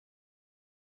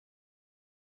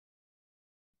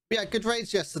Yeah, good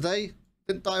rates yesterday.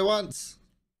 Didn't die once.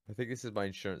 I think this is my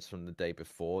insurance from the day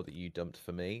before that you dumped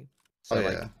for me. Oh, So,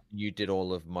 yeah. you did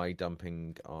all of my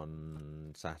dumping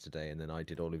on Saturday, and then I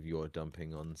did all of your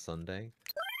dumping on Sunday.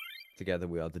 Together,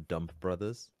 we are the Dump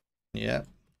Brothers. Yeah.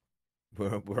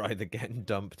 We're either getting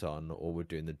dumped on or we're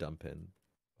doing the dumping.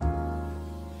 Well,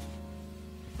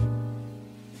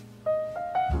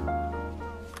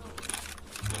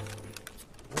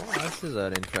 this is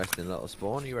an interesting little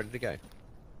spawn. Are you ready to go?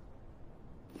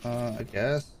 I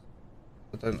guess.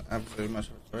 I don't have very much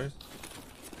of a choice.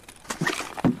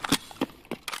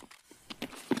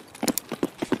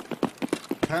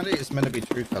 Apparently it's meant to be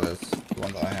true colors, the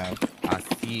one that I have. I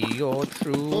see your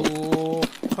true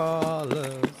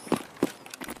colors.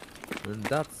 And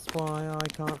that's why I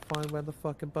can't find where the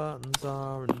fucking buttons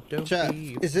are. And don't Chat,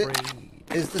 be is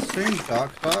the stream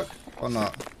dark or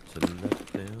not? to let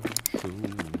them show.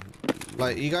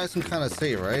 Like, you guys can kind of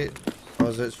see, right? Or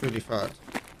is it really fucked?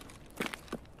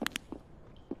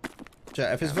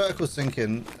 Chat, if it's vertical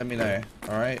syncing, let me know,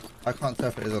 alright? I can't tell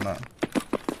if it is or not.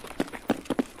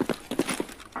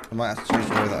 I might have to change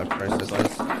the way that I process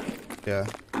this. Yeah.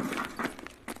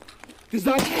 Is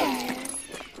that...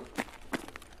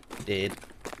 Did.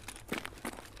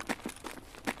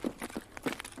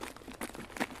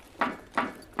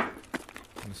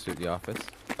 Let's do the office.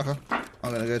 Okay.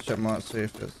 I'm gonna go check my see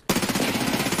if there's...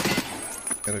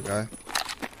 Get a guy.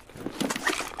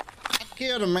 I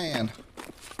killed a man.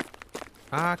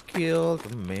 I killed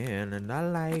a man and I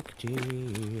liked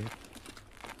it.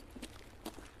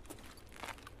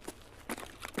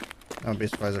 I'd be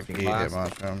surprised if you get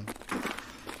much from him.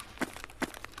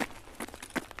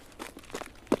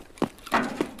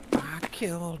 I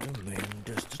killed a man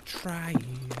just to try it.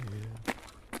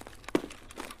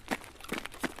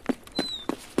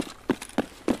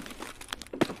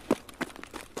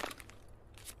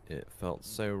 It felt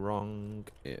so wrong.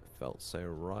 It felt so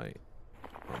right.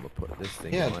 I'm gonna put this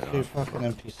thing. Yeah, right two up. fucking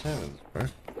MP7s, bro.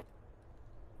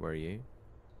 Where are you?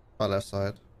 My left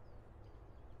side.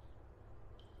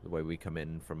 The way we come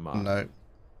in from Mark. No.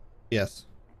 Yes.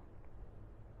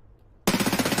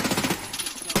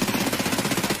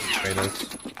 Raiders.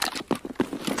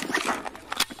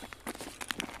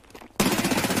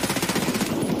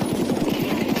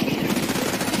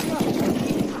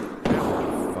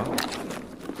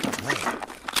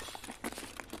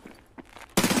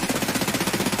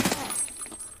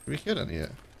 Did we kill any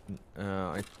yet?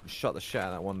 I shot the shit out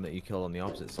of that one that you killed on the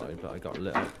opposite side, but I got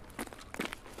lit up.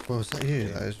 Well, was that you?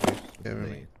 That is you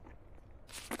scaring me.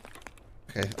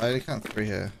 Okay, I only count 3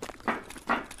 here.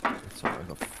 It's alright, I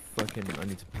got fucking. I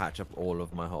need to patch up all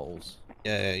of my holes.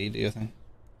 Yeah, you do your thing.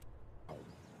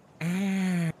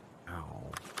 Ow.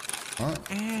 What?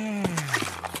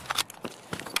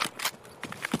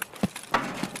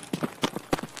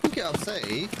 Don't get upset,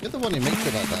 E. You're the one who makes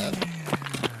it like that.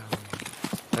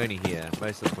 Only here.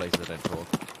 Most of the places I don't talk.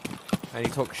 I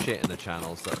only talk shit in the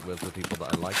channels that with the people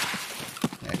that I like.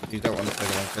 Yeah, you don't want to say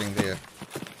the wrong thing, do you?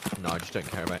 No, I just don't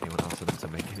care about anyone else to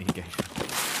make any engagement.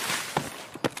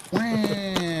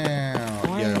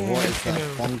 Wow. Yo, what is that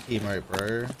funky emote,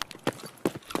 bro?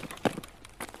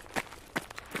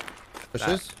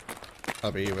 Pushes?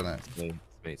 That'll be even it.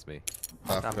 It's me.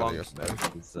 Oh, That really,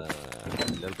 bonk is a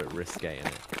little bit risque in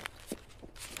it.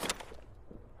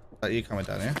 That you coming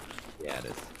down here? Yeah, it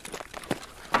is.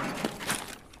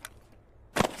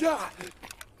 Die!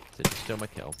 So just steal my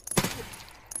kill.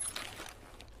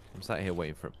 I'm sat here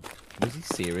waiting for him. Was he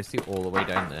seriously all the way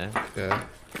down there? Yeah.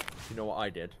 You know what I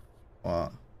did?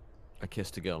 What? I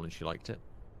kissed a girl and she liked it.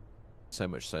 So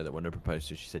much so that when I proposed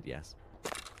to her, she said yes.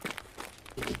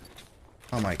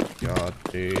 Oh my god,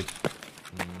 dude.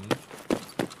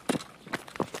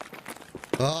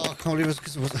 Oh, I can't believe it's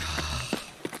because it was...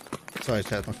 Sorry,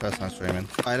 chat, my first time streaming.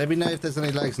 Alright, let me know if there's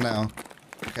any legs now.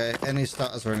 Okay, any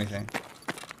starters or anything.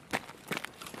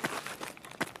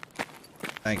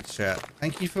 Thanks, chat.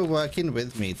 Thank you for working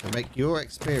with me to make your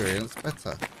experience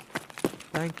better.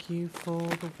 Thank you for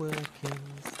the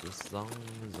workings, the songs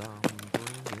I'm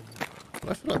bringing.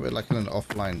 I feel like we're like in an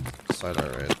offline solo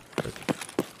raid.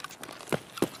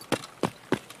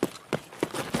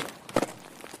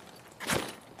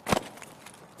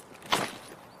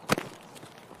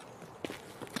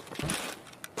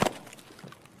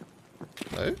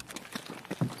 Hello?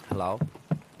 Hello?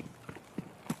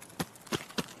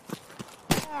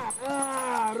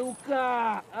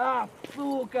 Ruka!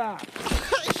 Suka!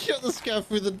 I shot the scout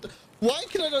through the... Why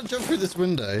can I not jump through this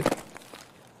window?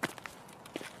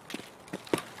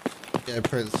 Yeah,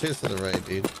 Prince, cheers to the raid,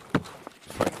 dude.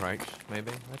 Front crouch,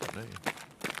 maybe? I don't know.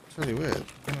 It's really weird.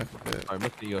 I'm I'm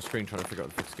looking at your screen trying to figure out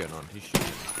what the fuck's going on. He's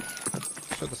shooting.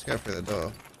 shot the scout through the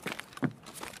door.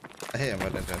 I hit him,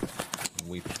 but I didn't.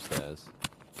 Weep upstairs.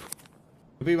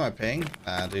 Could be my ping.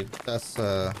 Nah, dude, that's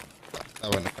that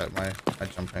won't affect my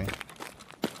jumping.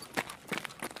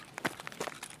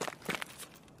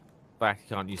 Back, he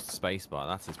can't use the spacebar.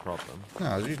 That's his problem. No,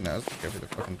 I was using that. I was just go through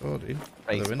the fucking door, dude.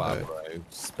 Through the Spacebar, window. bro.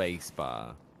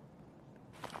 Spacebar.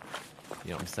 You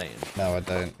know what I'm saying? No, I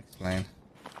don't. Explain.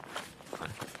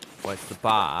 Well, it's the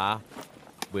bar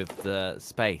with the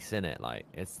space in it. Like,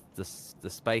 it's the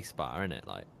space bar in it.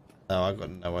 Like, No, I've got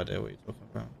no idea what you're talking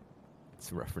about.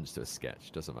 it's a reference to a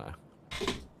sketch. Doesn't matter.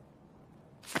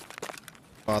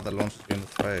 Bar that launches you into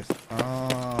space.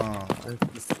 Oh.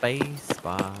 The space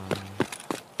bar.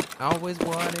 I always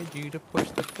wanted you to push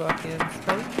the fucking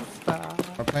space bar.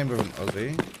 I'm playing with an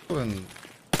Aussie. Calling,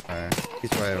 he's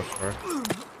Wales, bro.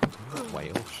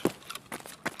 Wales.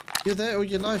 You're there all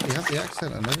your life. You have the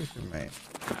accent and everything, mate.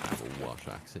 I have a Welsh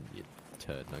accent, you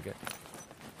turd nugget.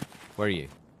 Where are you?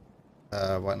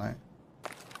 White Knight.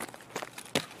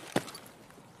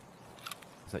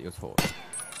 Is that your fort?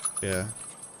 Yeah.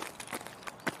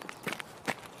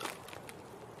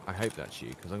 I hope that's you,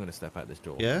 because I'm going to step out this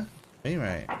door. Yeah? Me,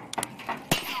 mate.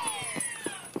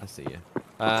 I see you.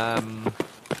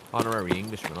 Honorary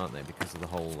Englishman, aren't they? Because of the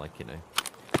whole, like, you know...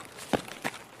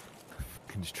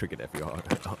 can just trigger every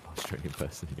Australian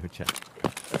person in your chat.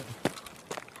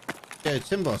 Yeah,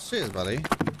 Timboss, cheers, buddy.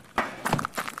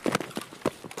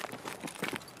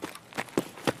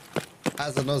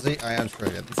 As an Aussie, I am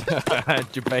Australian.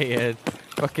 Debated.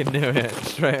 Fucking knew it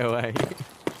straight away.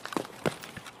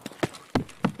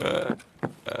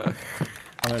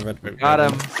 I'm in Red Brick. Got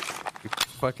him. You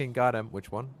fucking got him.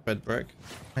 Which one? Red Brick.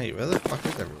 Hey, where the fuck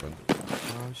is everyone?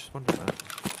 Oh, I was just wondering that.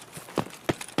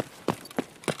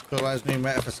 Realize new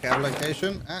meta for scav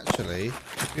location? Actually,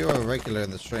 if you're a regular in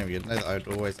the stream, you'd know that I would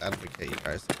always advocate you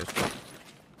guys to go shop.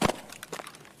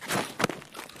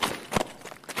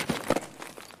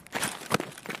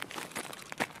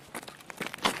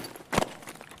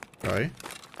 Sorry?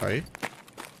 Sorry?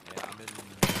 Yeah, I'm in...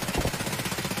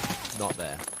 Not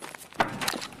there.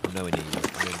 I'm nowhere near you.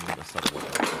 I'm in the side of the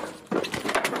world. I'm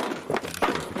just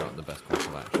trying to figure out the best course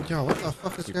of action. Yo, what the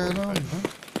fuck is Keep going on, walking. man?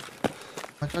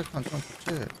 My guy can't jump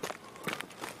for shit.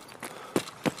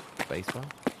 Spacebar?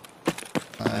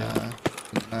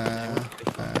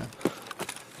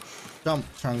 Jump,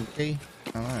 Chunky.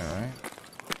 I know, right?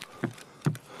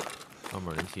 I'm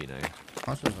running to you now.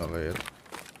 That's just not weird.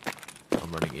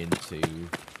 I'm running into...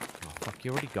 Oh, fuck,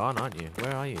 you're already gone, aren't you?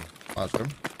 Where are you? Bathroom.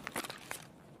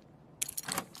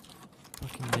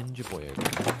 Fucking ninja boy over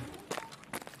there.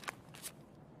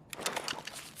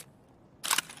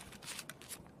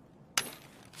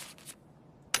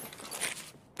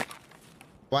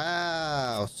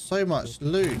 Wow, so much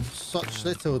loot, such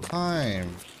little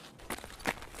time.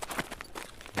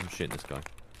 I'm shooting this guy.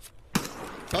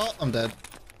 Oh, I'm dead.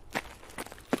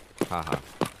 Haha.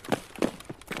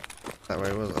 That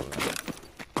way was it?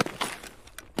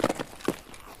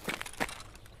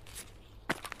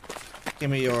 Give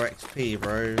me your XP,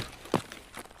 bro.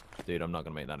 Dude, I'm not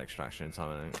gonna make that extraction in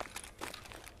time. I think.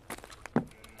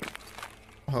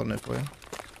 I'm holding it for you.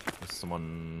 There's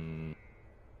someone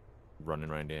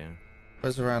running around here.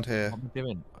 Where's around here? What am I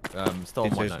doing? Still on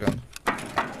T2's one note. gone.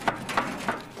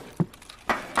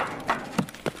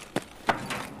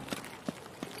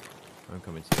 I'm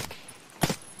coming to you.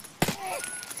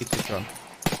 T2's gone.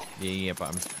 Yeah, but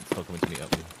I'm still coming to meet up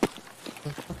with you.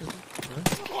 What the fuck is it?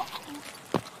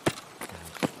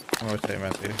 I'm rotating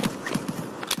around to you.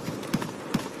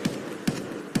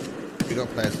 We got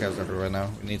player scouts everywhere now.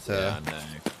 We need to... Yeah, no.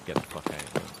 Get the fuck out.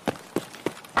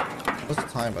 What's the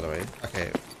time, by the way?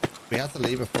 Okay, we have to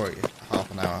leave before half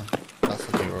an hour. That's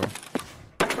the new rule.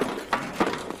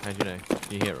 How do you know?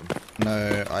 You hear them?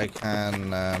 No, I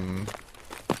can,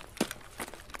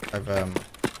 I've,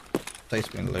 place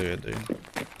been looted, dude.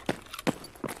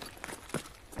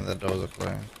 And the doors are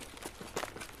closed.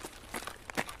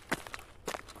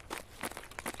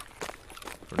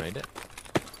 Grenade it?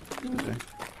 Okay.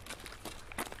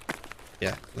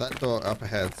 Yeah, that door up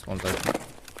ahead, one's open.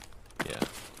 Yeah.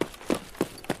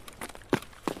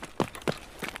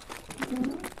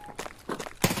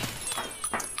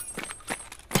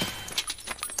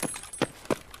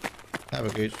 Have a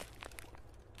gooch.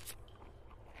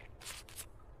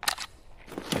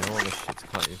 You know all this shit's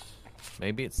closed.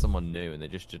 Maybe it's someone new and they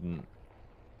just didn't...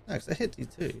 No, 'cause they hit you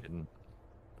too. didn't...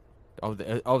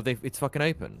 It's fucking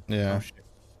open? Yeah. Oh, shit.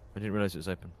 I didn't realise it was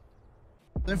open.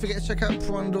 Don't forget to check out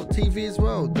Piranha.tv as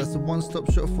well. That's a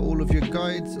one-stop shop for all of your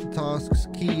guides, tasks,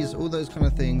 keys, all those kind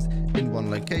of things in one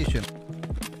location.